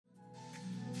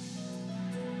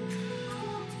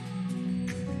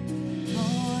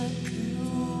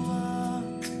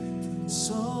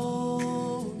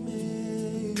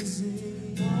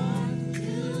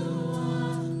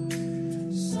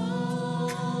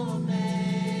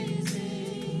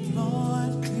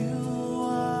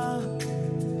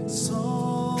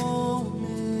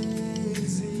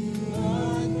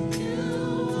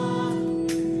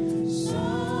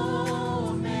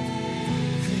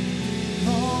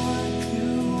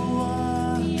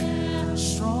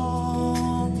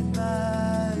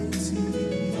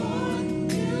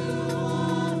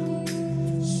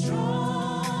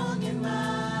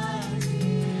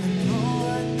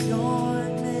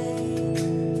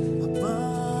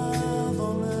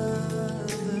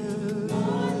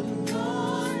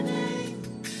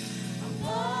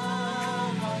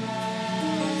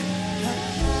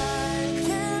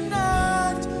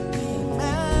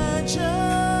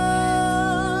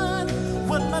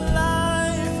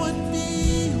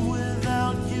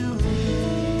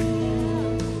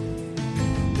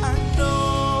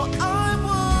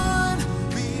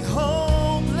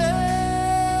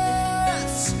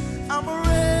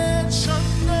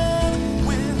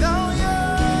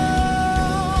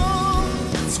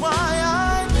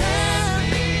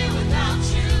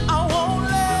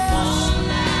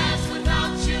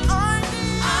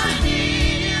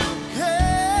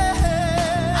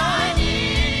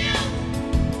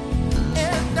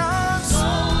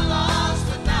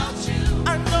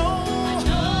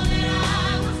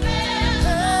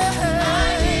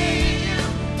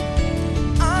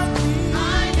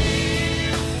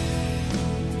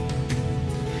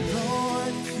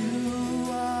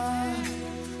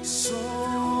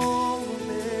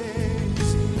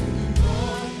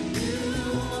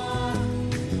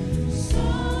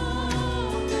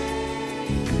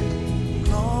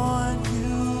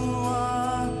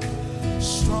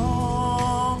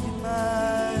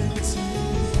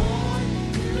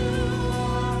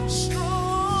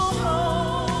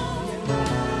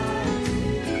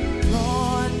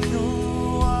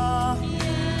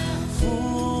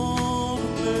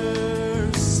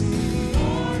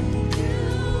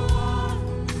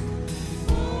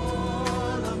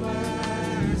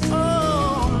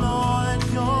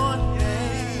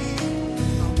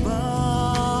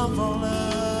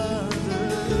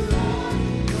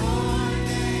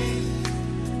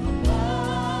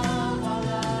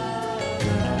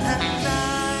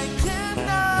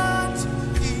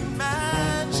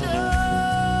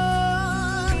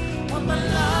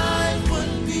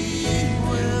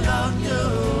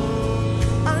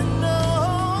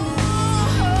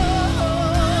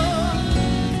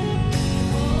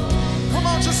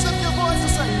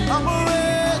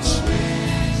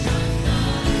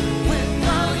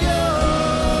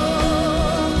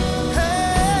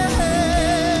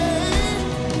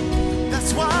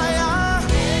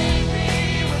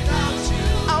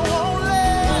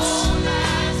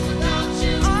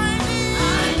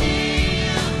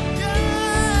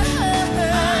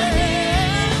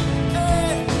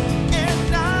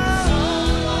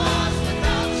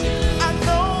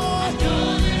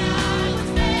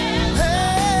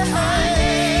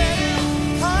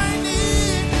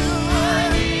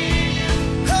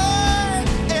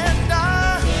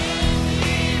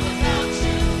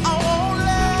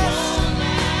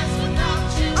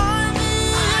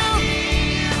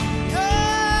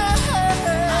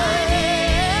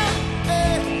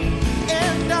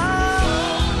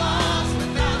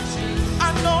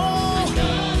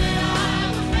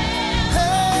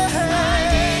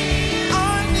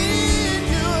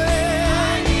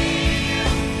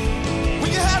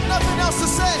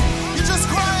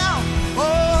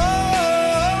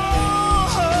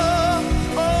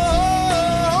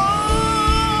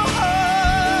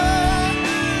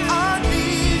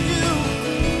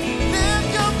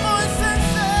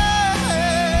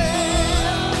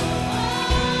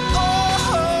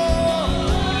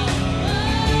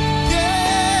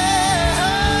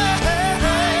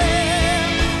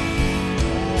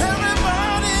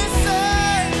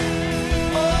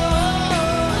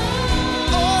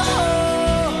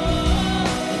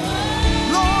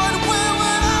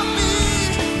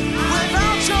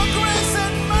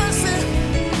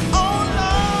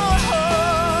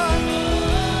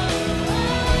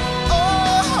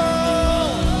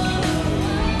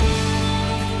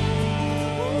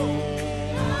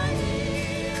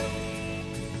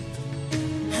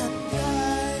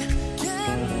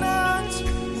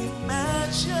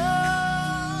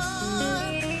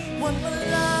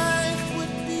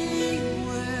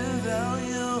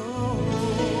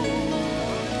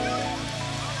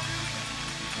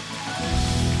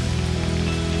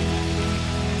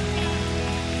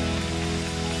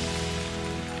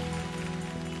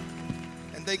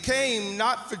they came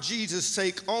not for Jesus'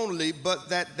 sake only, but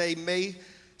that they may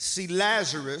see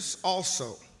Lazarus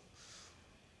also,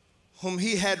 whom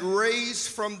he had raised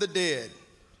from the dead.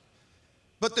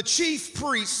 But the chief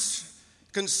priests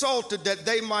consulted that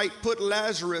they might put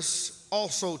Lazarus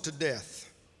also to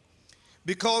death,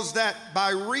 because that by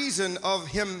reason of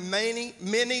him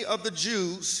many of the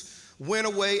Jews went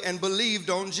away and believed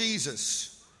on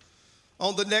Jesus.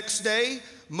 On the next day,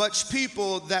 much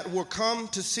people that were come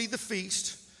to see the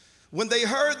feast, when they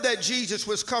heard that Jesus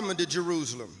was coming to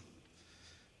Jerusalem,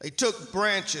 they took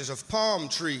branches of palm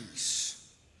trees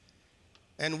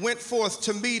and went forth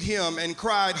to meet him and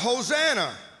cried,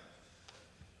 Hosanna!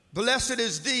 Blessed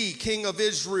is thee, King of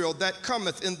Israel, that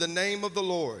cometh in the name of the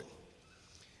Lord.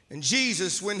 And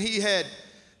Jesus, when he had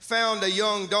found a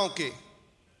young donkey,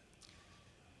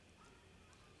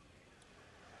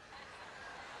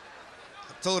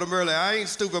 I told him earlier, I ain't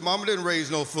stupid. Mama didn't raise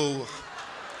no fool.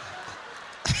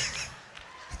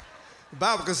 The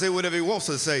Bible can say whatever he wants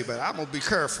to say, but I'm going to be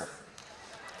careful.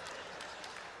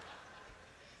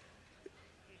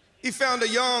 He found a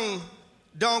young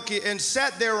donkey and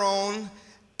sat thereon,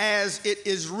 as it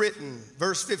is written.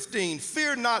 Verse 15,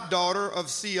 fear not, daughter of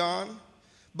Sion.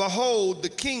 Behold, the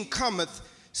king cometh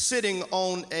sitting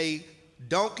on a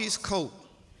donkey's coat.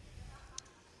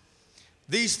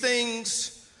 These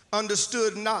things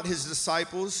understood not his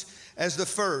disciples as the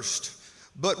first.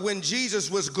 But when Jesus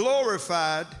was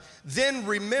glorified, then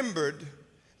remembered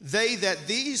they that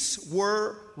these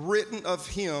were written of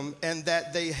him, and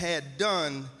that they had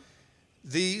done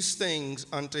these things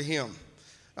unto him.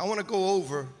 I want to go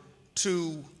over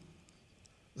to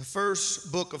the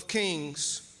first book of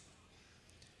Kings,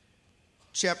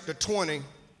 chapter 20.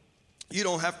 You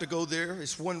don't have to go there.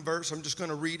 It's one verse. I'm just going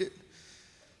to read it.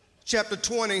 Chapter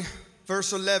 20,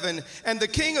 verse 11. And the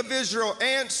king of Israel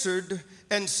answered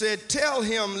and said, tell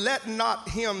him, let not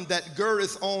him that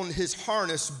girdeth on his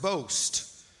harness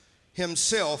boast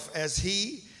himself as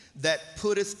he that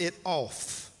putteth it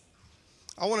off.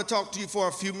 I want to talk to you for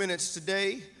a few minutes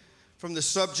today from the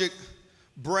subject,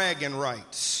 bragging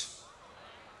rights.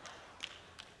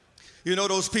 You know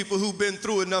those people who've been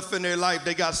through enough in their life,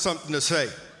 they got something to say.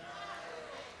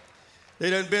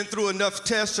 They done been through enough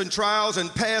tests and trials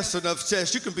and passed enough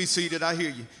tests. You can be seated, I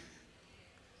hear you.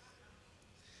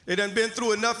 They done been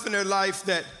through enough in their life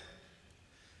that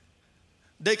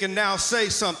they can now say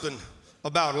something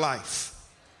about life.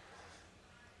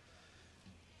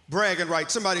 Bragging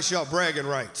rights. Somebody shout bragging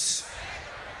rights.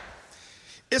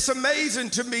 It's amazing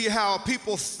to me how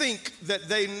people think that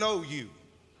they know you.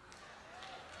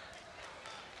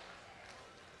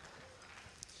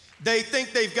 They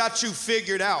think they've got you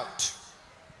figured out.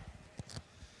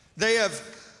 They have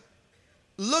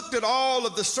looked at all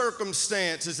of the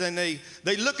circumstances, and they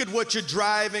look at what you're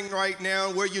driving right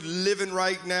now, where you're living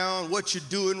right now, and what you're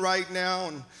doing right now,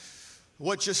 and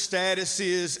what your status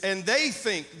is, and they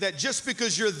think that just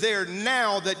because you're there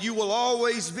now that you will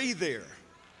always be there.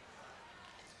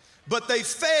 But they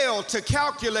fail to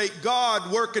calculate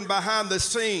God working behind the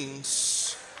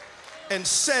scenes and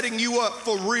setting you up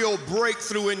for real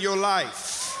breakthrough in your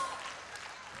life.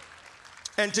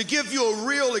 And to give you a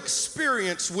real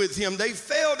experience with him, they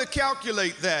fail to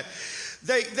calculate that.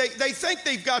 They think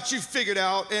they've got you figured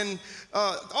out, and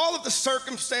all of the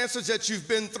circumstances that you've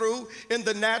been through in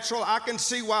the natural, I can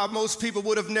see why most people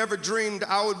would have never dreamed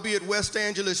I would be at West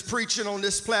Angeles preaching on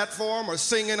this platform or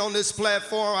singing on this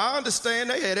platform. I understand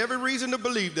they had every reason to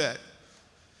believe that.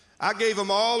 I gave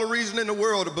them all the reason in the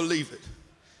world to believe it.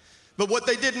 But what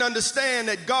they didn't understand,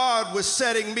 that God was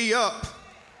setting me up.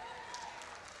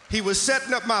 He was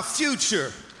setting up my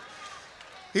future.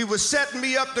 He was setting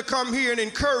me up to come here and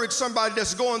encourage somebody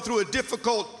that's going through a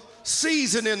difficult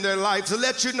season in their life, to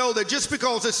let you know that just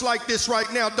because it's like this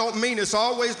right now don't mean it's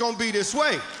always going to be this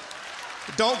way.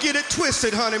 Don't get it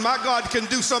twisted, honey. My God can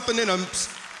do something in them.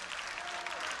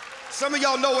 Some of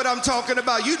y'all know what I'm talking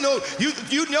about. You know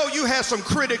you had some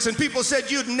critics and people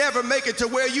said you'd never make it to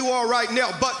where you are right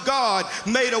now, but God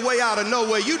made a way out of no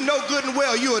way. You know good and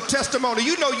well you're a testimony.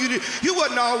 You know you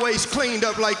wasn't always cleaned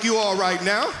up like you are right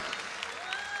now.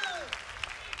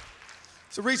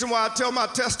 It's the reason why I tell my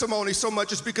testimony so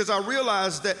much, is because I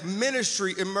realize that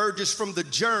ministry emerges from the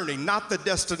journey, not the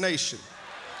destination.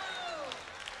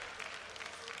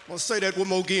 I'm going to say that one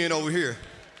more again over here.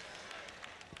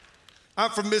 I'm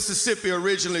from Mississippi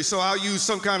originally, so I'll use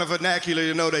some kind of vernacular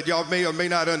to know that y'all may or may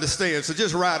not understand, so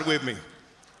just ride with me.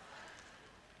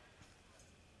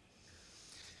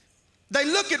 They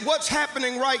look at what's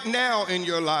happening right now in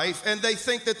your life, and they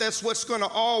think that that's what's going to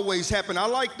always happen. I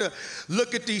like to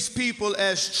look at these people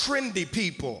as trendy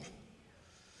people.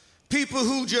 People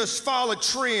who just follow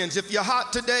trends. If you're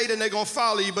hot today, then they're going to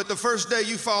follow you, but the first day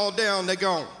you fall down, they're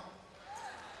gone.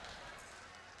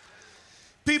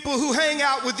 People who hang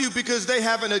out with you because they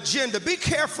have an agenda. Be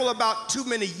careful about too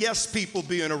many yes people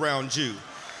being around you.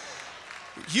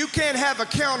 You can't have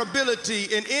accountability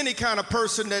in any kind of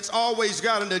person that's always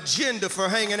got an agenda for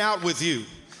hanging out with you.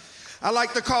 I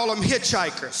like to call them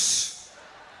hitchhikers.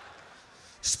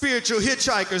 Spiritual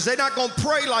hitchhikers. They're not going to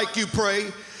pray like you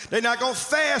pray. They're not going to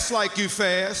fast like you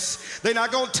fast. They're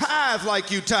not going to tithe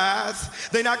like you tithe.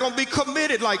 They're not going to be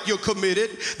committed like you're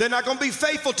committed. They're not going to be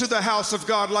faithful to the house of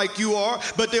God like you are,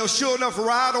 but they'll sure enough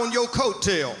ride on your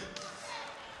coattail.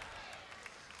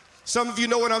 Some of you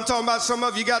know what I'm talking about. Some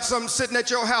of you got something sitting at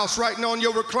your house, writing on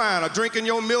your recliner, drinking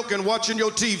your milk and watching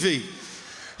your TV.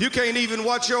 You can't even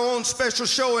watch your own special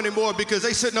show anymore because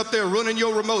they sitting up there running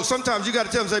your remote. Sometimes you got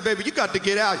to tell them, say, baby, you got to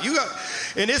get out.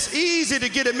 And it's easy to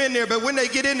get them in there, but when they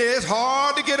get in there, it's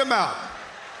hard to get them out.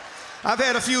 I've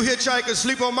had a few hitchhikers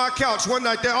sleep on my couch one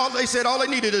night. They said all they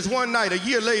needed is one night. A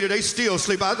year later, they still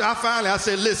sleep. I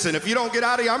said, listen, if you don't get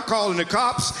out of here, I'm calling the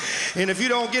cops. And if you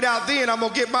don't get out then, I'm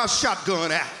going to get my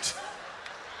shotgun out.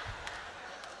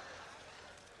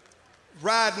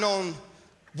 Riding on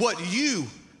what you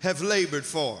have labored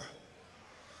for,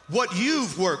 what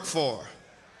you've worked for.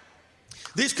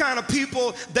 These kind of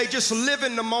people, they just live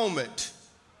in the moment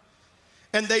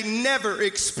and they never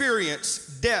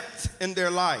experience depth in their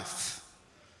life.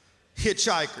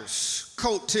 Hitchhikers,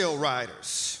 coattail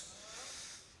riders,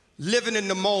 living in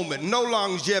the moment, no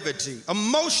longevity,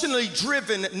 emotionally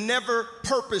driven, never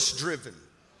purpose driven.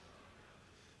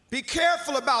 Be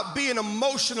careful about being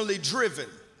emotionally driven.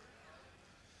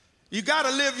 You got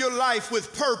to live your life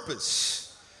with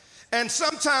purpose. And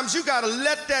sometimes you got to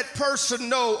let that person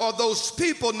know or those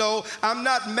people know, I'm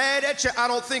not mad at you. I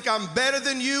don't think I'm better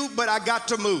than you, but I got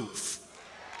to move.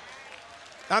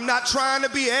 I'm not trying to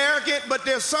be arrogant, but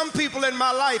there's some people in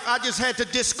my life I just had to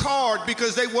discard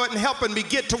because they weren't helping me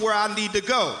get to where I need to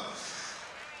go.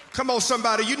 Come on,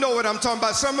 somebody, you know what I'm talking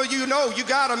about. Some of you know you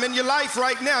got them in your life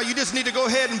right now. You just need to go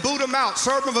ahead and boot them out.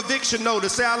 Serve them eviction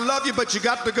notice. Say, I love you, but you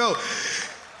got to go.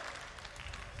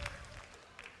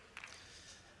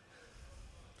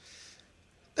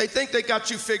 They think they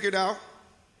got you figured out.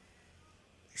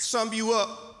 Sum you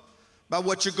up by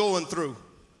what you're going through.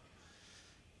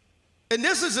 And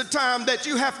this is a time that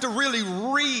you have to really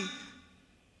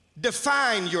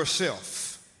redefine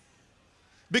yourself.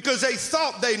 Because they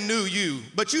thought they knew you,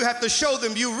 but you have to show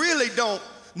them you really don't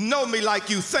know me like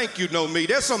you think you know me.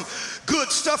 There's some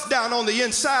good stuff down on the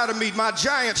inside of me. My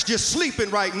giant's just sleeping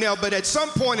right now, but at some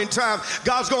point in time,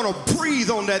 God's going to breathe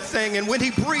on that thing, and when he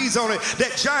breathes on it,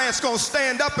 that giant's going to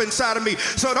stand up inside of me.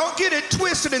 So don't get it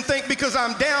twisted and think because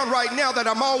I'm down right now that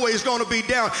I'm always going to be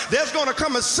down. There's going to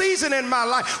come a season in my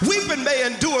life. Weeping may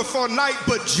endure for a night,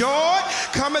 but joy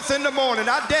cometh in the morning.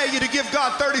 I dare you to give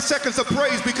God 30 seconds of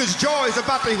praise because joy is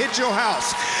about to hit your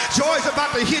house. Joy is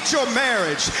about to hit your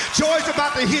marriage. Joy is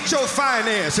about to hit your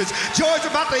finances. Joy's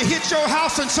about to hit your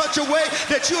house in such a way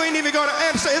that you ain't even going to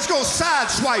answer. It's going to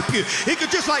sideswipe you. It could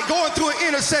just like going through an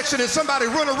intersection and somebody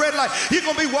run a red light. You're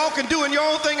going to be walking, doing your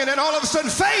own thing, and then all of a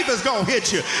sudden favor's going to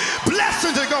hit you.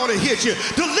 Blessings are going to hit you.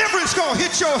 Deliverance going to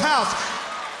hit your house.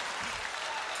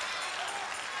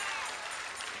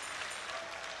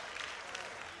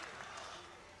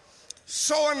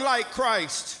 Soaring like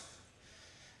Christ.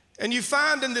 And you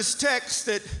find in this text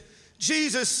that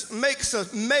Jesus makes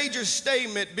a major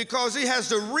statement because he has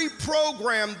to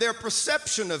reprogram their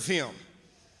perception of him.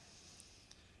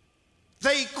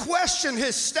 They question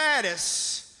his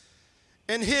status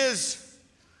and his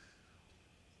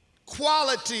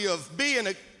quality of being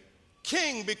a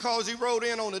king because he rode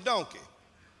in on a donkey.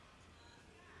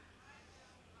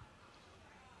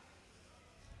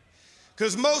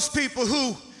 Because most people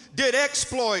who did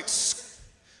exploits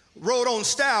rode on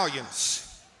stallions.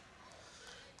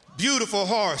 Beautiful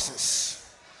horses.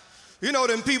 You know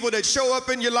them people that show up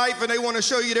in your life and they want to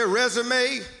show you their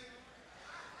resume,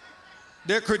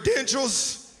 their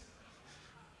credentials.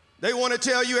 They want to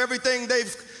tell you everything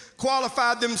they've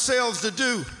qualified themselves to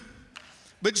do.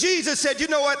 But Jesus said, you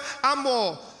know what? I'm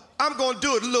going to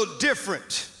do it a little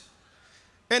different.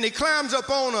 And he climbs up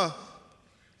on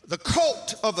the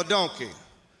colt of a donkey.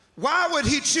 Why would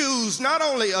he choose not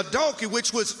only a donkey,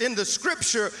 which was in the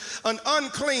scripture an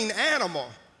unclean animal?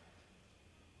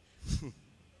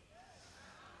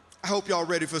 I hope y'all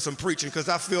ready for some preaching because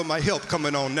I feel my help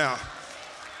coming on now.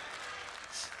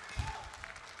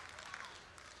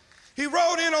 He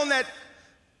rode in on that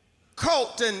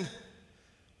colt and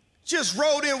just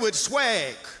rode in with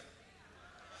swag.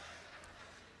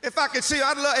 If I could see,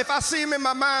 if I see him in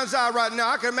my mind's eye right now,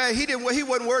 I can imagine he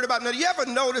wasn't worried about nothing. You ever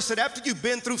notice that after you've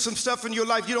been through some stuff in your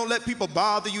life, you don't let people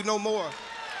bother you no more?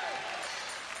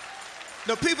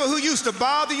 The people who used to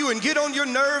bother you and get on your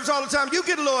nerves all the time, you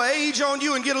get a little age on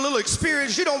you and get a little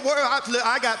experience. You don't worry.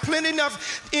 I got plenty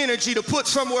enough energy to put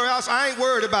somewhere else. I ain't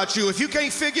worried about you. If you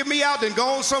can't figure me out, then go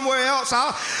on somewhere else.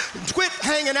 I'll quit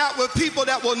hanging out with people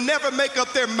that will never make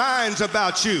up their minds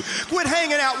about you. Quit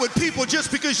hanging out with people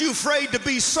just because you're afraid to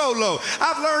be solo.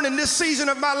 I've learned in this season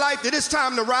of my life that it's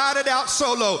time to ride it out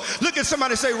solo. Look at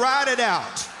somebody and say, ride it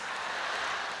out.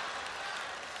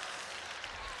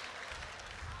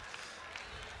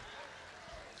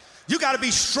 You got to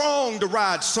be strong to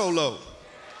ride solo.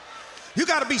 You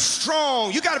got to be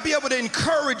strong. You got to be able to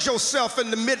encourage yourself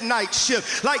in the midnight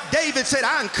shift. Like David said,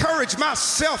 I encourage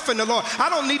myself in the Lord. I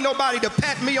don't need nobody to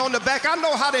pat me on the back. I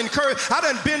know how to encourage. I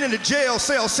done been in a jail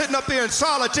cell sitting up here in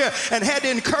solitaire and had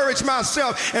to encourage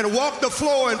myself and walk the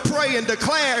floor and pray and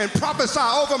declare and prophesy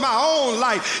over my own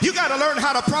life. You got to learn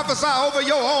how to prophesy over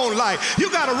your own life.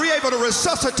 You got to be able to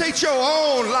resuscitate your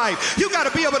own life. You got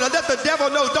to be able to let the devil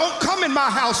know, don't come in my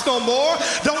house no more.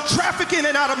 Don't traffic in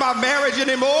and out of my marriage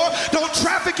anymore. Don't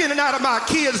traffic in and out of my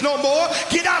kids no more.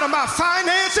 Get out of my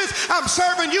finances. I'm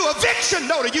serving you eviction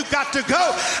notice. You got to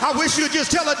go. I wish you'd just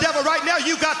tell the devil right now,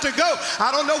 you got to go.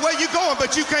 I don't know where you're going,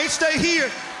 but you can't stay here.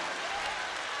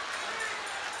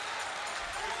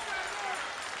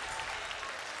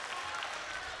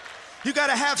 You got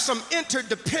to have some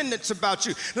interdependence about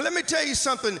you. Now, let me tell you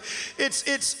something.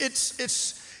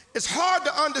 It's hard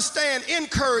to understand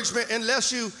encouragement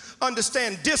unless you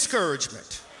understand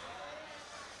discouragement.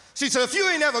 See, so if you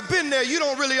ain't ever been there, you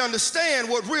don't really understand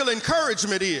what real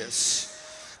encouragement is.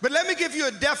 But let me give you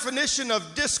a definition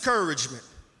of discouragement.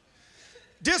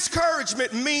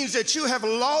 Discouragement means that you have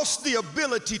lost the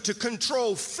ability to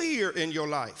control fear in your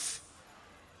life.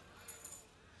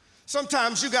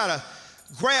 Sometimes you got to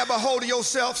grab a hold of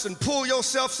yourself and pull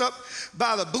yourself up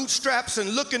by the bootstraps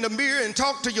and look in the mirror and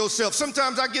talk to yourself.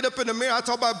 Sometimes I get up in the mirror, I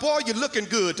talk about, boy, you're looking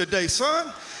good today,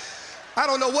 son. I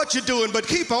don't know what you're doing, but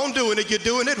keep on doing it. You're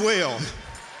doing it well.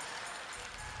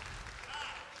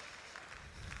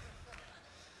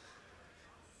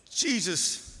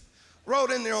 Jesus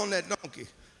rode in there on that donkey.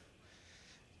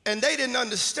 And they didn't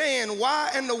understand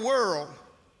why in the world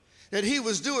that he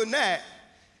was doing that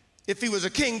if he was a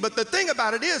king. But the thing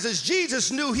about it is Jesus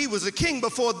knew he was a king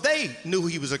before they knew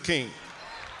he was a king.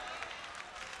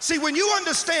 See, when you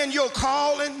understand your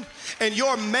calling and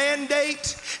your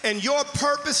mandate and your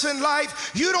purpose in life,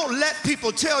 you don't let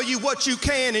people tell you what you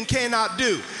can and cannot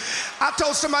do. I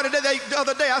told somebody the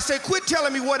other day, I said, quit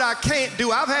telling me what I can't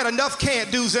do. I've had enough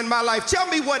can't do's in my life. Tell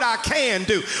me what I can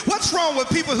do. What's wrong with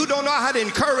people who don't know how to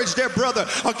encourage their brother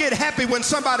or get happy when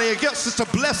somebody gets a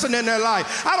blessing in their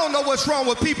life? I don't know what's wrong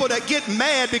with people that get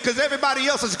mad because everybody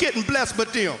else is getting blessed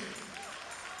but them.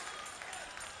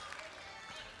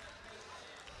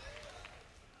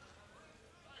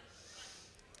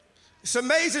 It's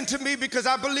amazing to me because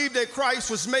I believe that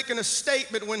Christ was making a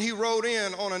statement when he rode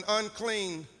in on an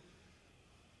unclean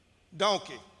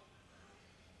donkey.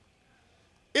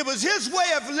 It was his way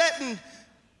of letting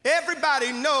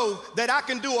everybody know that I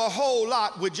can do a whole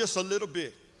lot with just a little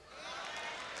bit.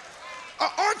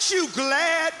 Aren't you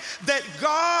glad that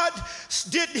God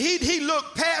he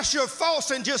looked past your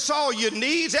faults and just saw your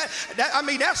needs?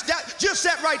 That's just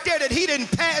that right there, that he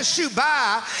didn't pass you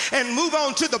by and move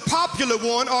on to the popular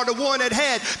one or the one that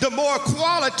had the more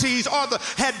qualities or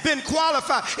had been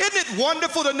qualified. Isn't it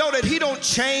wonderful to know that he don't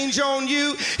change on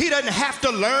you? He doesn't have to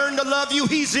learn to love you.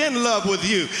 He's in love with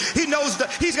you. He knows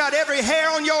that he's got every hair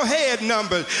on your head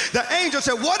numbered. The angel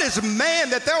said, what is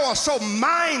man that thou art so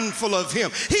mindful of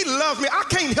him? He loves me. I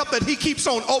can't help that he keeps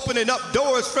on opening up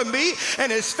doors for me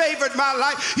and has favored my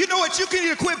life. You know what? You can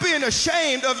either quit being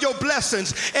ashamed of your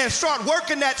blessings and start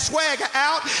working that swagger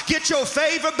out, get your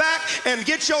favor back and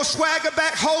get your swagger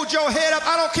back, hold your head up.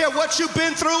 I don't care what you've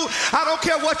been through. I don't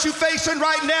care what you're facing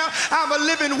right now. I'm a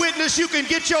living witness. You can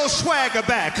get your swagger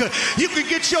back. You can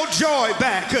get your joy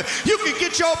back. You can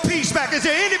get your peace back. Is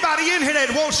there anybody in here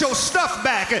that wants your stuff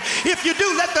back? If you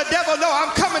do, let the devil know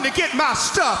I'm coming to get my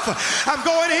stuff. I'm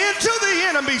going into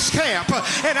the enemy's camp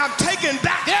and I'm taking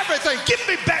back everything. Give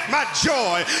me back my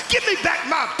joy. Give me back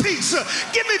my peace.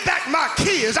 Give me back my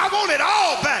kids. I want it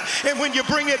all back. And when you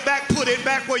bring it back, put it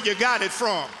back where you got it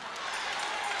from.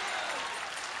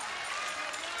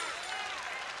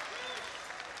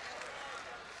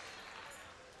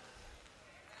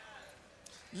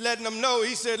 Letting them know,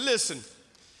 he said, listen,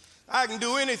 I can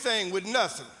do anything with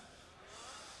nothing.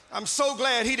 I'm so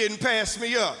glad he didn't pass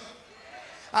me up.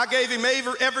 I gave him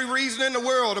every reason in the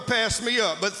world to pass me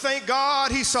up, but thank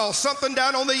God he saw something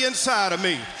down on the inside of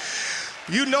me.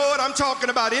 You know what I'm talking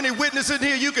about. Any witness in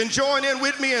here, you can join in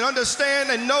with me and understand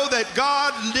and know that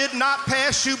God did not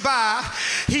pass you by.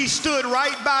 He stood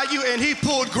right by you and he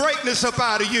pulled greatness up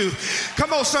out of you.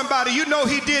 Come on, somebody, you know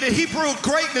he did it. He pulled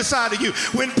greatness out of you.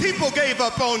 When people gave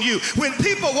up on you, when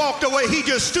people walked away, he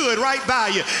just stood right by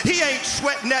you. He ain't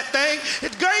sweating that thing.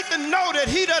 It's great to know that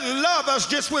he doesn't love us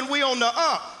just when we on the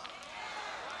up.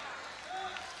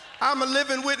 I'm a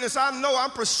living witness. I know,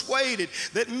 I'm persuaded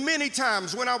that many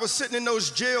times when I was sitting in those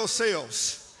jail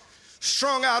cells,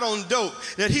 strung out on dope,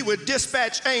 that he would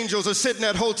dispatch angels to sit in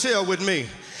that hotel with me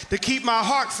to keep my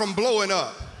heart from blowing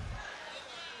up.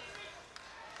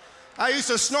 I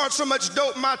used to snort so much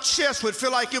dope, my chest would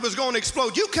feel like it was going to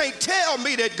explode. You can't tell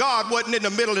me that God wasn't in the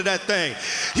middle of that thing.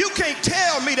 You can't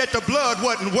tell me that the blood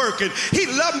wasn't working. He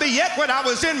loved me yet when I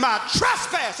was in my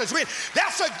trespasses.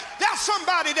 That's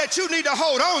somebody that you need to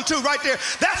hold on to right there.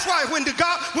 That's why when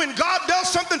God does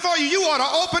something for you, you ought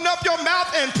to open up your mouth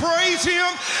and praise him.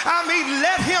 I mean,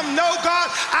 let him know, God,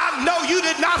 I know you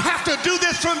did not have to do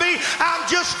this for me. I'm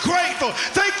just grateful.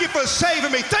 Thank you for saving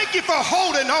me. Thank you for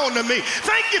holding on to me.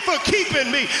 Thank you for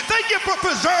keeping me. Thank you for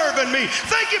preserving me.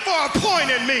 Thank you for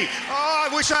appointing me. Oh,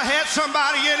 I wish I had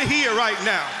somebody in here right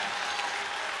now.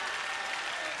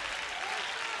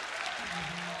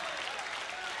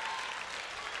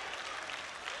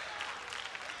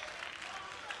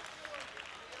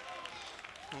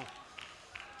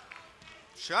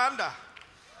 Shanda.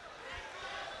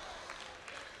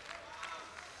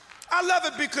 I love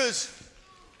it because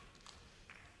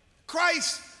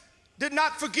Christ did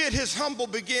not forget his humble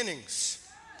beginnings.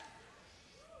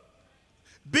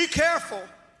 Be careful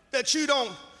that you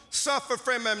don't suffer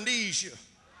from amnesia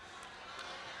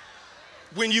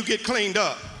when you get cleaned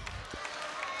up.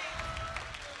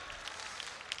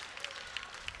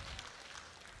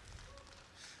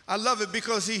 I love it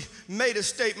because he made a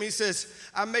statement. He says,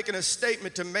 I'm making a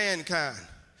statement to mankind.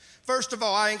 First of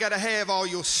all, I ain't got to have all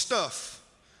your stuff.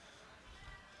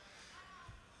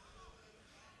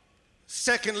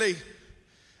 Secondly,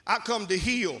 I come to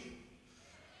heal,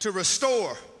 to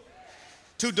restore,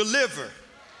 to deliver.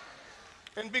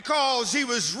 And because he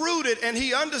was rooted and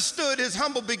he understood his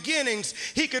humble beginnings,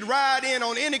 he could ride in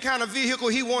on any kind of vehicle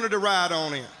he wanted to ride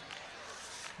on in.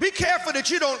 Be careful that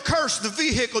you don't curse the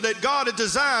vehicle that God has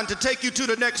designed to take you to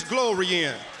the next glory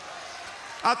in.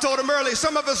 I told him earlier,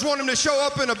 some of us want him to show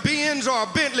up in a Benz or a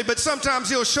Bentley, but sometimes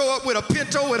he'll show up with a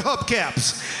Pinto with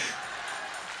hubcaps.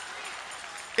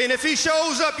 And if he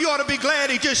shows up, you ought to be glad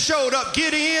he just showed up.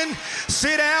 Get in,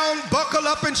 sit down, buckle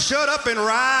up and shut up and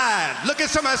ride. Look at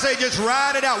somebody say, just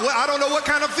ride it out. Well, I don't know what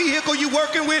kind of vehicle you're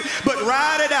working with, but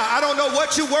ride it out. I don't know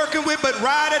what you're working with, but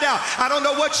ride it out. I don't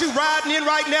know what you're riding in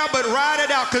right now, but ride it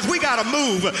out, because we got to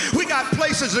move. We got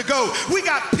places to go. We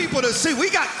got people to see. We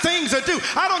got things to do.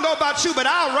 I don't know about you, but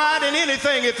I'll ride in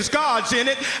anything if it's God's in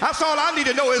it. That's all I need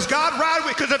to know is God ride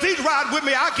with, because if he's riding with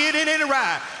me, I'll get in any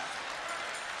ride.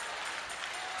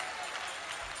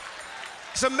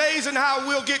 It's amazing how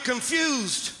we'll get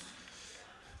confused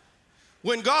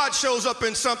when God shows up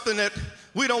in something that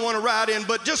we don't want to ride in.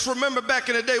 But just remember back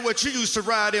in the day what you used to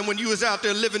ride in when you was out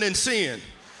there living in sin.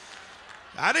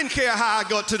 I didn't care how I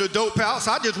got to the dope house.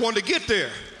 I just wanted to get there.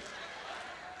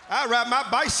 I'd ride my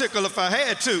bicycle if I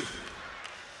had to.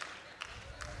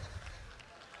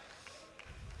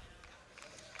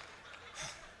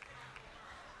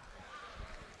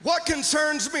 What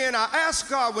concerns me, and I asked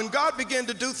God, when God began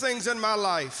to do things in my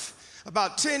life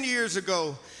about 10 years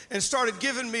ago and started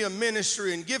giving me a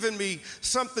ministry and giving me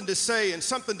something to say and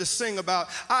something to sing about,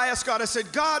 I asked God, I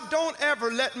said, God, don't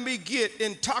ever let me get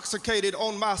intoxicated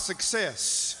on my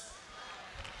success.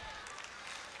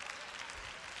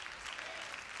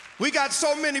 We got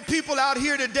so many people out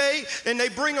here today, and they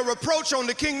bring a reproach on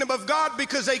the kingdom of God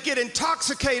because they get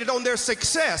intoxicated on their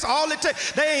success. All it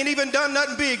takes, they ain't even done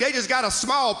nothing big. They just got a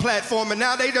small platform, and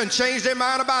now they done changed their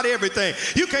mind about everything.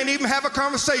 You can't even have a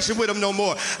conversation with them no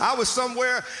more. I was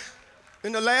somewhere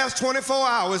in the last 24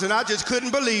 hours, and I just couldn't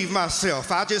believe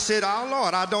myself. I just said, oh,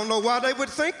 Lord, I don't know why they would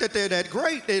think that they're that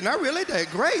great. They're not really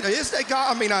that great.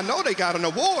 I know they got an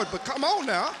award, but come on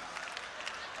now.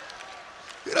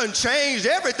 You done changed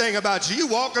everything about you. You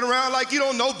walking around like you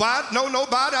don't know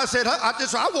nobody. I said,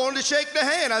 I wanted to shake the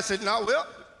hand. I said, no, well,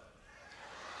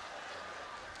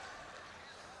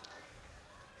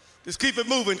 just keep it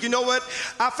moving. You know what?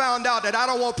 I found out that I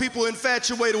don't want people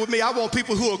infatuated with me. I want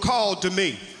people who are called to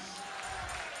me.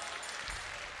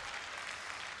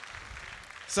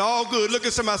 It's all good. Look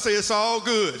at somebody say, it's all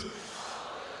good.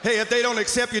 Hey, if they don't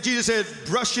accept you, Jesus said,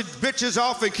 brush your bitches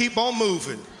off and keep on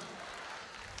moving.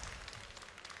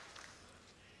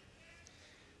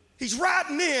 He's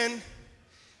riding in,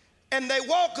 and they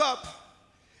walk up,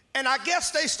 and I guess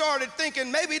they started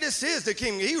thinking, maybe this is the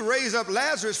king. He raised up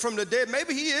Lazarus from the dead.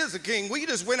 Maybe he is the king. We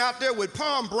just went out there with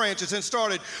palm branches and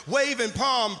started waving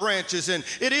palm branches. And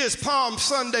it is Palm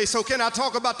Sunday, so can I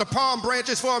talk about the palm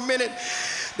branches for a minute?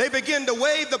 They began to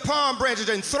wave the palm branches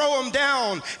and throw them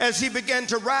down as he began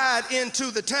to ride into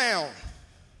the town.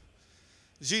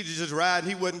 Jesus just riding.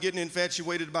 He wasn't getting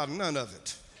infatuated about none of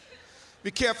it. Be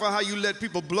careful how you let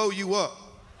people blow you up.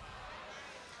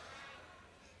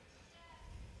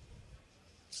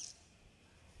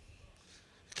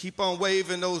 Keep on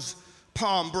waving those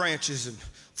palm branches and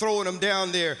throwing them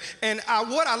down there. And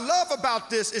what I love about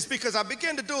this is because I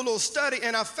began to do a little study,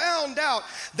 and I found out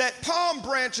that palm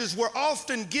branches were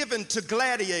often given to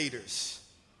gladiators,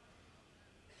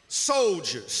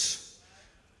 soldiers,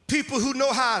 people who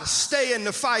know how to stay in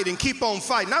the fight and keep on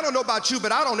fighting. I don't know about you,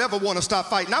 but I don't ever want to stop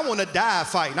fighting. I want to die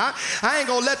fighting. I ain't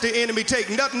going to let the enemy take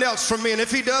nothing else from me, and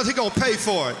if he does, he going to pay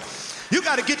for it. You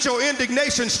got to get your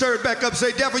indignation stirred back up.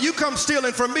 Say, devil, you come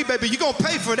stealing from me, baby. You're going to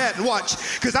pay for that, and watch,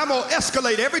 because I'm going to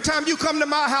escalate. Every time you come to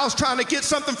my house trying to get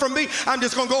something from me, I'm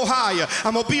just going to go higher.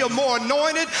 I'm going to be more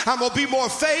anointed. I'm going to be more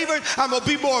favored. I'm going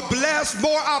to be more blessed,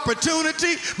 more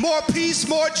opportunity, more peace,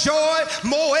 more joy,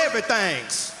 more everything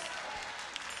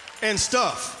and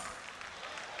stuff.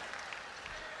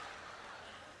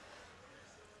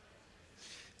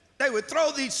 They would throw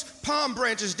these palm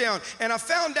branches down, and I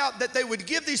found out that they would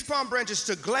give these palm branches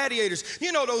to gladiators.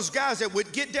 You know, those guys that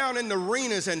would get down in the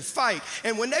arenas and fight,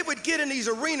 and when they would get in these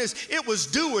arenas, it was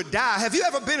do or die. Have you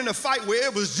ever been in a fight where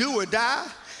it was do or die?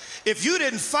 If you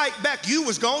didn't fight back, you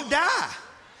was gonna die.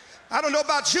 I don't know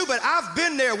about you, but I've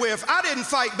been there where if I didn't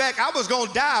fight back, I was going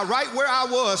to die right where I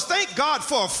was. Thank God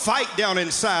for a fight down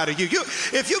inside of you.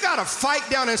 If you got a fight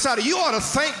down inside of you, you ought to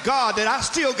thank God that I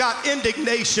still got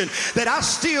indignation, that I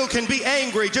still can be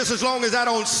angry just as long as I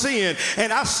don't sin,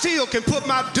 and I still can put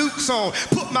my dukes on,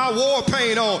 put my war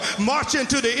paint on, march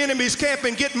into the enemy's camp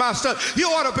and get my stuff. You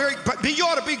ought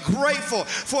to be grateful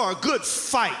for a good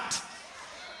fight.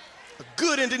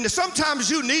 Good ending.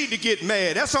 Sometimes you need to get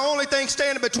mad. That's the only thing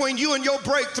standing between you and your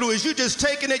breakthrough is you just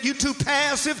taking it, you too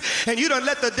passive, and you done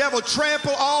let the devil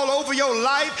trample all over your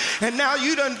life, and now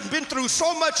you done been through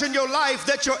so much in your life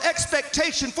that your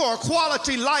expectation for a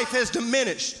quality life has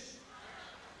diminished.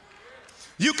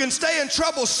 You can stay in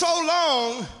trouble so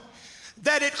long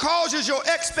that it causes your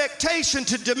expectation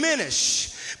to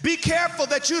diminish. Be careful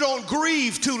that you don't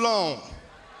grieve too long.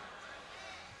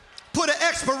 Put an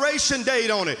expiration date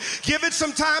on it. Give it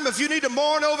some time if you need to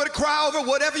mourn over it, cry over it,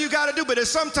 whatever you got to do. But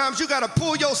sometimes you got to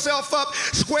pull yourself up,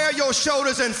 square your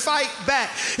shoulders, and fight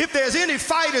back. If there's any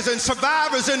fighters and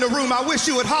survivors in the room, I wish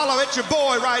you would holler at your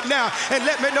boy right now and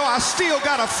let me know I still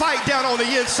got a fight down on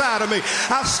the inside of me.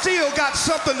 I still got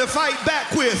something to fight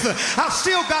back with. I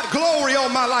still got glory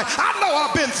on my life. I know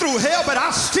I've been through hell, but I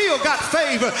still got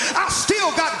favor. I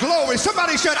still got glory.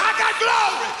 Somebody said, I got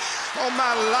glory on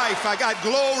my life. I got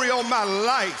glory on my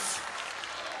life.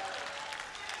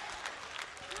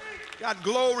 Got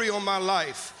glory on my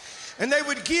life. And they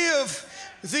would give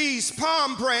these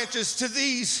palm branches to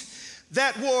these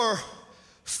that were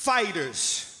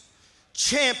fighters,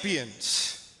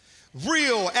 champions,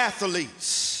 real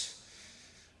athletes.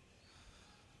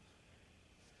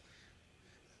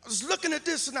 I was looking at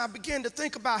this and I began to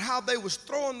think about how they was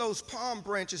throwing those palm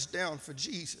branches down for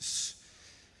Jesus.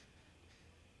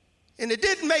 And it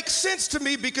didn't make sense to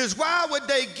me because why would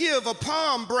they give a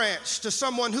palm branch to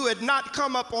someone who had not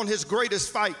come up on his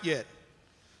greatest fight yet?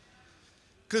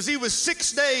 Because he was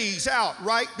 6 days out,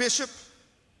 right, Bishop?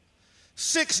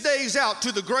 6 days out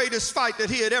to the greatest fight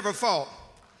that he had ever fought.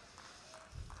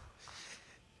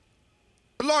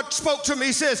 The Lord spoke to me,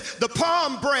 he says, the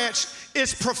palm branch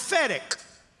is prophetic.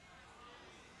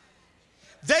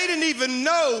 They didn't even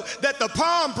know that the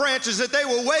palm branches that they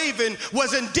were waving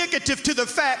was indicative to the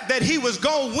fact that he was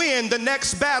going to win the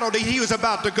next battle that he was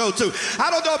about to go to. I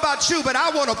don't know about you, but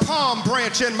I want a palm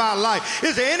branch in my life.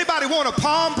 Is there anybody want a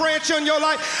palm branch in your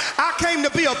life? I came to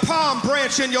be a palm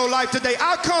branch in your life today.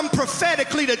 I come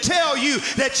prophetically to tell you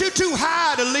that you're too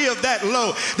high to live that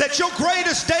low, that your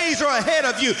greatest days are ahead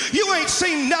of you. You ain't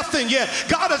seen nothing yet.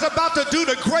 God is about to do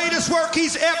the greatest work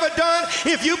he's ever done.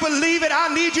 If you believe it, I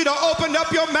need you to open up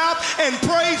your mouth and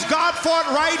praise God for it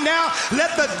right now.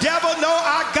 Let the devil know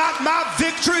I got my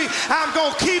victory. I'm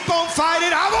going to keep on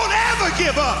fighting. I won't ever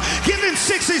give up. Give him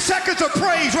 60 seconds of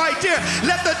praise right there.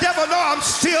 Let the devil know I'm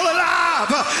still alive.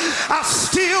 I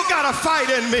still got a fight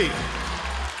in me.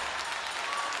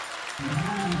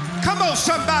 Come on,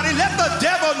 somebody, let the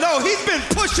devil know he's been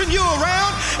pushing you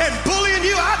around and bullying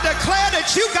you. I declare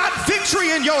that you got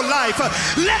victory in your life.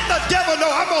 Let the devil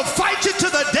know I'm going to fight you to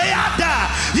the day I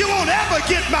die. You won't ever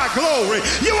get my glory.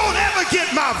 You won't ever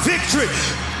get my victory.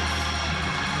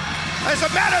 As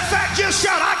a matter of fact, just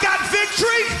shout, I got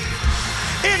victory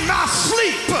in my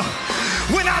sleep.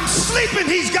 When I'm sleeping,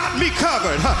 he's got me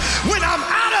covered. When I'm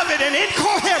out of it and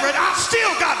incoherent, I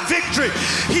still got victory.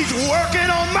 He's working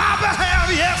on my behalf.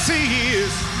 Yes, he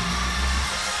is.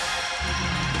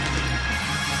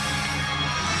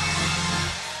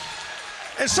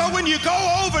 And so when you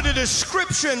go over the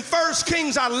description, 1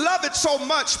 Kings, I love it so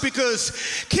much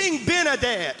because King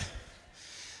Ben-Hadad,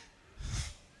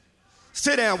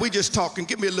 sit down, we just talking.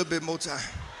 Give me a little bit more time.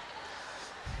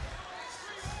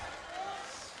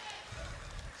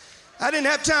 I didn't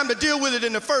have time to deal with it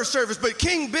in the first service, but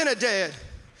King Ben-Hadad,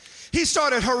 he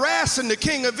started harassing the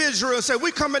king of Israel and said,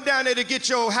 we're coming down there to get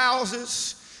your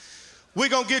houses. We're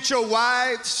going to get your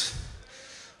wives.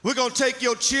 We're going to take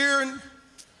your children.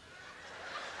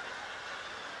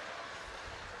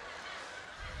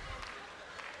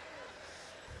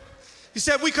 He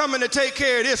said, we coming to take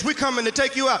care of this. We coming to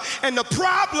take you out. And the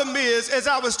problem is, as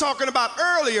I was talking about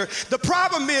earlier, the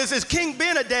problem is King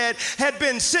Ben-Hadad had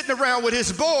been sitting around with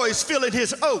his boys filling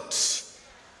his oats.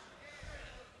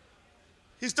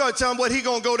 He started telling what he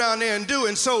gonna go down there and do.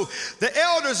 And so the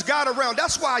elders got around.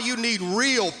 That's why you need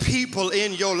real people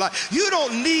in your life. You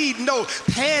don't need no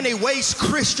panty waist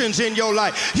Christians in your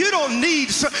life. You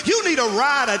need a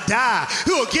ride or die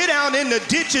who will get down in the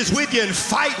ditches with you and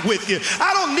fight with you.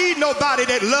 I don't need nobody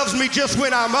that loves me just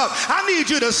when I'm up. I need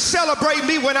you to celebrate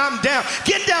me when I'm down.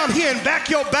 Get down here and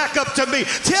back your back up to me.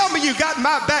 Tell me you got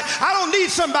my back. I don't need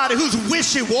somebody who's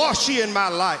wishy-washy in my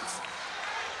life.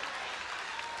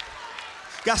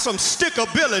 Got some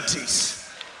stickabilities.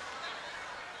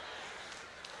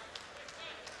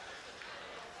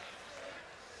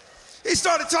 He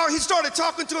started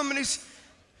talking to him, and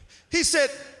he said,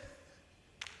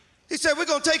 we're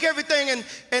going to take everything,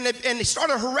 and he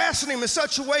started harassing him in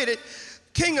such a way that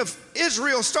king of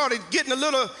Israel started getting a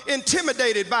little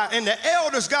intimidated by it. And the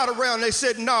elders got around, and they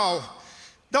said, no,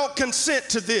 don't consent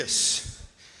to this.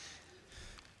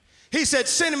 He said,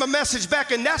 send him a message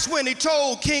back, and that's when he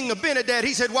told King Ben-Hadad,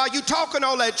 he said, while you talking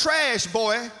all that trash,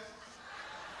 boy,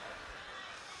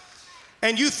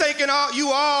 and you thinking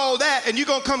all that, and you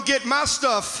gonna come get my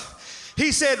stuff,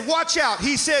 he said, watch out.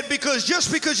 He said, because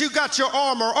just because you got your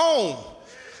armor on,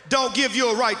 don't give you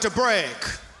a right to brag.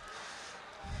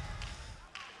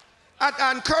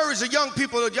 I encourage the young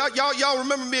people, y'all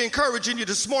remember me encouraging you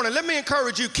this morning. Let me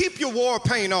encourage you, keep your war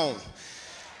paint on.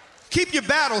 Keep your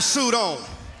battle suit on.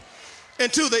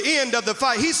 Until the end of the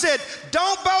fight. He said,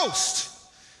 don't boast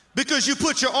because you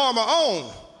put your armor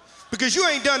on, because you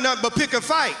ain't done nothing but pick a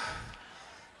fight.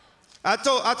 I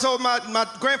told my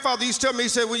grandfather used to tell me, he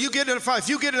said, when you get in a fight, if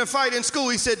you get in a fight in school,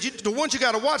 he said, the ones you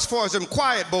got to watch for is them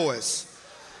quiet boys.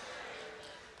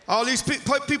 All these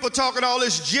people talking all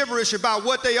this gibberish about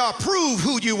what they are. Prove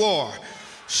who you are.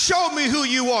 Show me who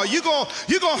you are. You gonna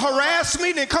harass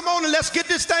me? Then come on and let's get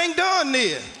this thing done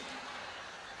then.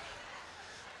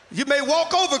 You may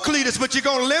walk over Cletus, but you're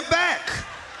going to limp back.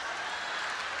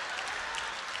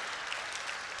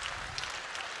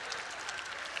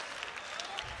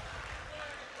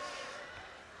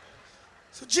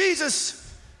 So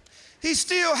Jesus, he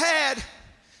still had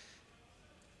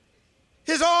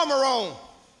his armor on.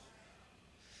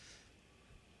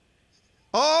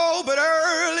 Oh, but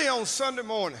early on Sunday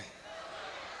morning,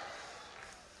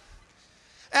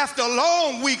 after a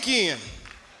long weekend,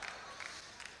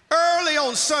 early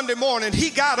on Sunday morning, he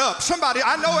got up. Somebody,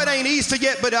 I know it ain't Easter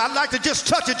yet, but I'd like to just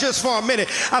touch it just for a minute.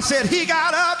 I said, he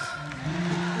got up.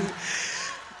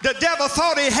 The devil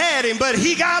thought he had him, but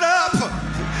he got up.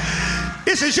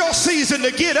 This is your season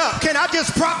to get up. Can I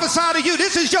just prophesy to you?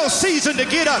 This is your season to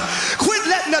get up. Quit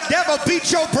letting the devil beat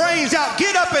your brains out.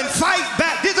 Get up and fight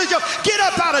back. Get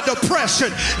up out of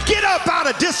depression. Get up out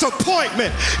of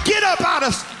disappointment. Get up out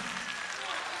of...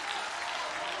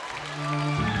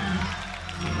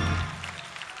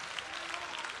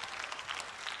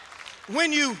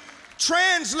 When you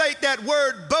translate that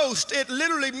word boast, it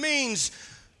literally means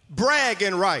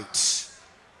bragging rights.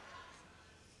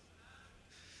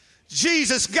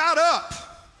 Jesus got up,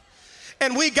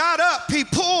 and we got up. He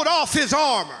pulled off his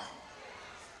armor.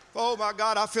 Oh my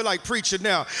God, I feel like preaching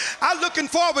now. I'm looking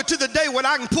forward to the day when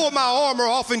I can pull my armor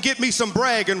off and get me some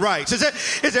bragging rights. Is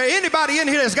there anybody in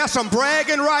here that's got some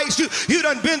bragging rights? You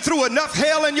done been through enough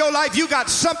hell in your life. You got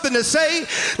something to say.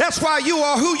 That's why you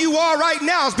are who you are right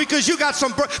now, is because you got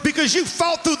because you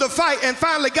fought through the fight and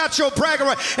finally got your bragging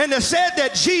right. And it said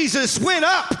that Jesus went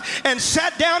up and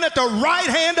sat down at the right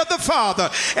hand of the Father,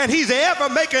 and he's ever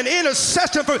making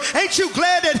intercession for. Ain't you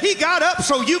glad that he got up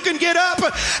so you can get up?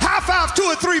 High five 2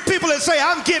 or 3 people that say,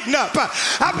 I'm getting up.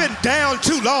 I've been down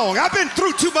too long. I've been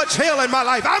through too much hell in my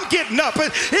life. I'm getting up. I'm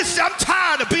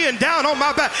tired of being down on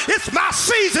my back. It's my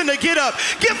season to get up.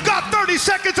 Give God 30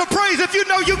 seconds of praise if you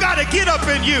know you got to get up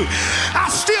in you. I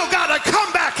still got to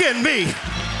come back in me.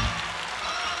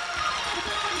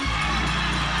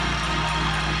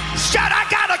 Shout, I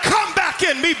got to come back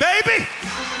in me, baby.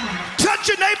 Touch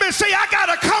your neighbor and say, I got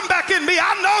to come back in me.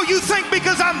 I know you think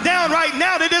because I'm down right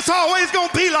now that it's always going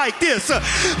to be like this.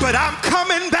 But I'm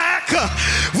coming back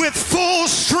with full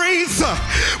strength,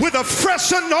 with a fresh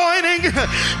anointing.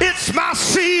 It's my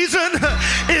season.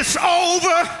 It's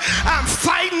over. I'm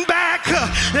fighting back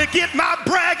to get my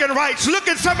bragging rights. Look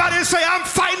at somebody and say, I'm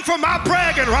fighting for my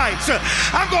bragging rights.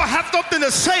 I'm going to have something to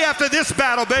say after this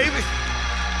battle, baby.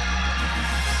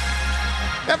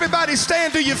 Everybody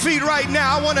stand to your feet right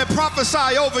now. I want to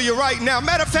prophesy over you right now.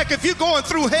 Matter of fact, if you're going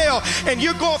through hell and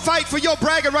you're going to fight for your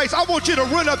bragging rights, I want you to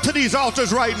run up to these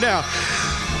altars right now.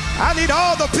 I need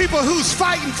all the people who's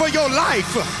fighting for your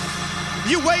life.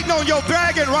 You waiting on your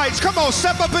bragging rights. Come on,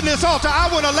 step up in this altar. I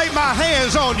want to lay my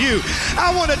hands on you.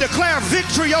 I want to declare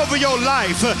victory over your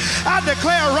life. I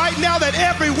declare right now that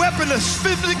every weapon that's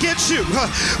spit against you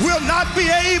will not be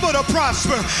able to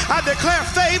prosper. I declare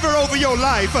favor over your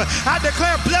life. I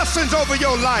declare blessings over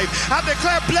your life. I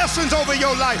declare blessings over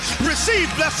your life. Receive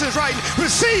blessings right now.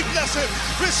 Receive blessings.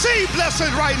 Receive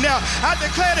blessings right now. I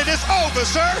declare that it's over,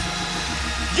 sir.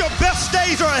 Your best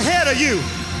days are ahead of you.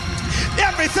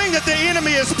 Everything that the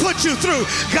enemy has put you through,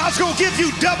 God's going to give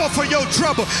you double for your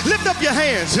trouble. Lift up your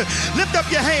hands. Lift up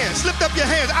your hands. Lift up your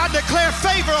hands. I declare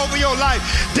favor over your life.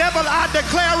 Devil, I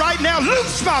declare right now,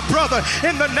 loose my brother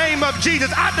in the name of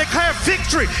Jesus. I declare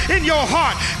victory in your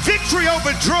heart. Victory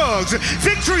over drugs.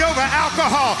 Victory over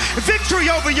alcohol. Victory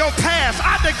over your past.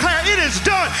 I declare it is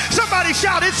done. Somebody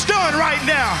shout, it's done right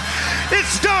now.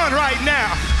 It's done right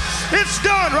now. It's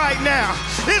done right now.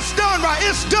 It's done right.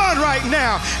 It's done right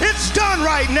now. It's done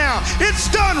right now. It's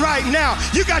done right now.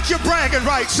 You got your bragging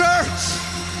rights, sir.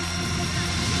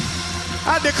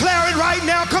 I declare it right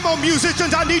now. Come on,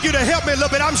 musicians, I need you to help me a little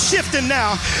bit. I'm shifting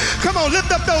now. Come on, lift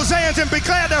up those hands and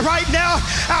declare that right now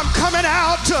I'm coming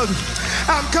out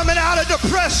of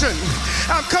depression.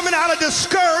 I'm coming out of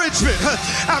discouragement.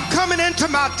 I'm coming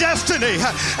into my destiny.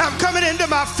 I'm coming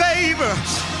into my favor.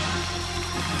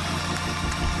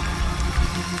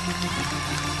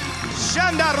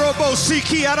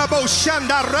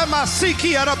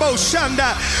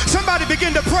 Somebody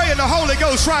begin to pray in the Holy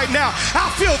Ghost right now.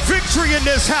 I feel victory in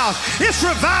this house. It's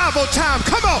revival time.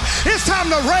 Come on. It's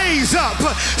time to raise up.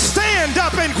 Stand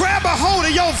up and grab a hold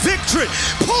of your victory.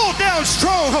 Pull down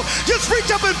strongholds. Just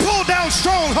reach up and pull down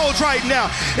strongholds right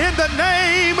now. In the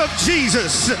name of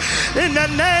Jesus. In the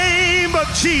name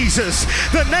of Jesus.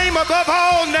 The name above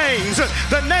all names.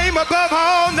 The name above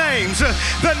all names.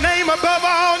 The name above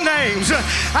all names.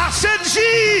 I said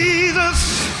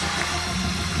Jesus.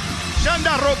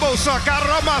 Shanda robo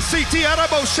sakarama siti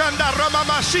arabo shanda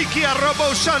ramama shiki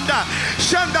arabo shanda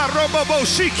shanda robo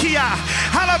shikia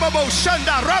halabo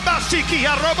shanda rabasiki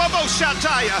arabo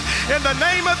shataya. In the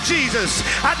name of Jesus,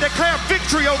 I declare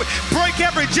victory over. Break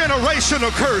every generational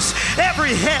curse,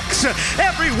 every hex,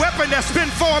 every weapon that's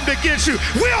been formed against you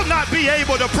will not be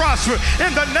able to prosper. In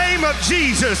the name of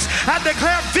Jesus, I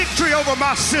declare victory over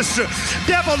my sister.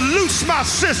 Devil, loose my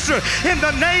sister. In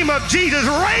the name of Jesus,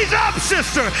 raise up,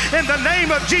 sister. In the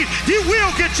name of Jesus, you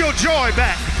will get your joy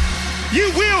back. You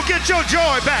will get your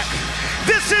joy back.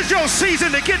 This is your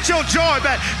season to get your joy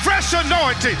back. Fresh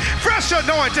anointing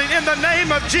in the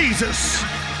name of Jesus.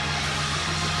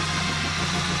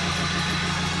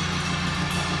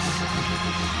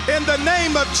 In the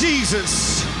name of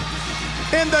Jesus.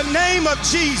 In the name of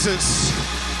Jesus.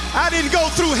 I didn't go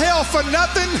through hell for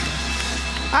nothing.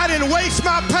 I didn't waste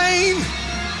my pain.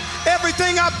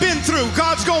 Everything I've been through,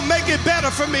 God's going to make it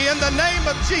better for me in the name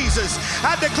of Jesus.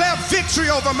 I declare victory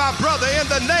over my brother in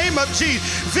the name of Jesus.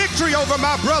 Victory over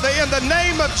my brother in the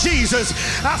name of Jesus.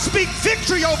 I speak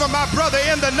victory over my brother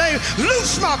in the name.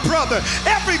 Loose my brother.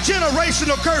 Every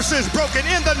generational curse is broken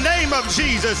in the name of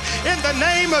Jesus. In the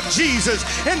name of Jesus.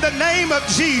 In the name of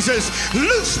Jesus.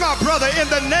 Loose my brother in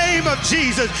the name of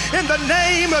Jesus. In the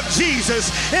name of Jesus.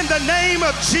 In the name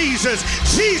of Jesus.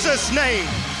 Jesus' name.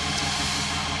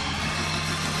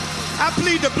 I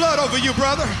plead the blood over you,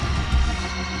 brother.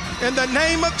 In the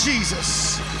name of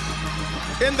Jesus.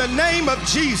 In the name of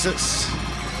Jesus.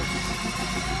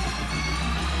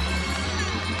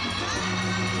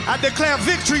 I declare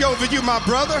victory over you, my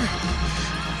brother.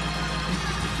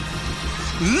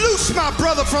 Loose my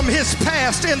brother from his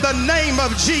past in the name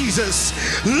of Jesus.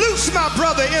 Loose my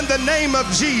brother in the name of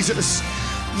Jesus.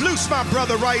 Loose my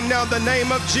brother right now in the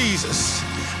name of Jesus.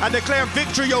 I declare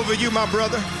victory over you, my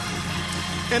brother.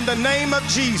 In the name of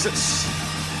Jesus.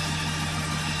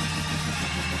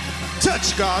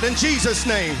 Touch God in Jesus'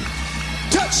 name.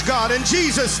 Touch God in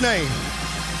Jesus' name.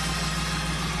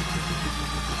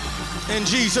 In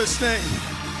Jesus' name.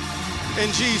 In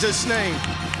Jesus' name.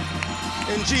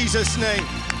 In Jesus' name.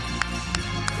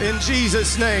 In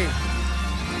Jesus' name.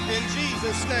 In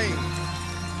Jesus' name.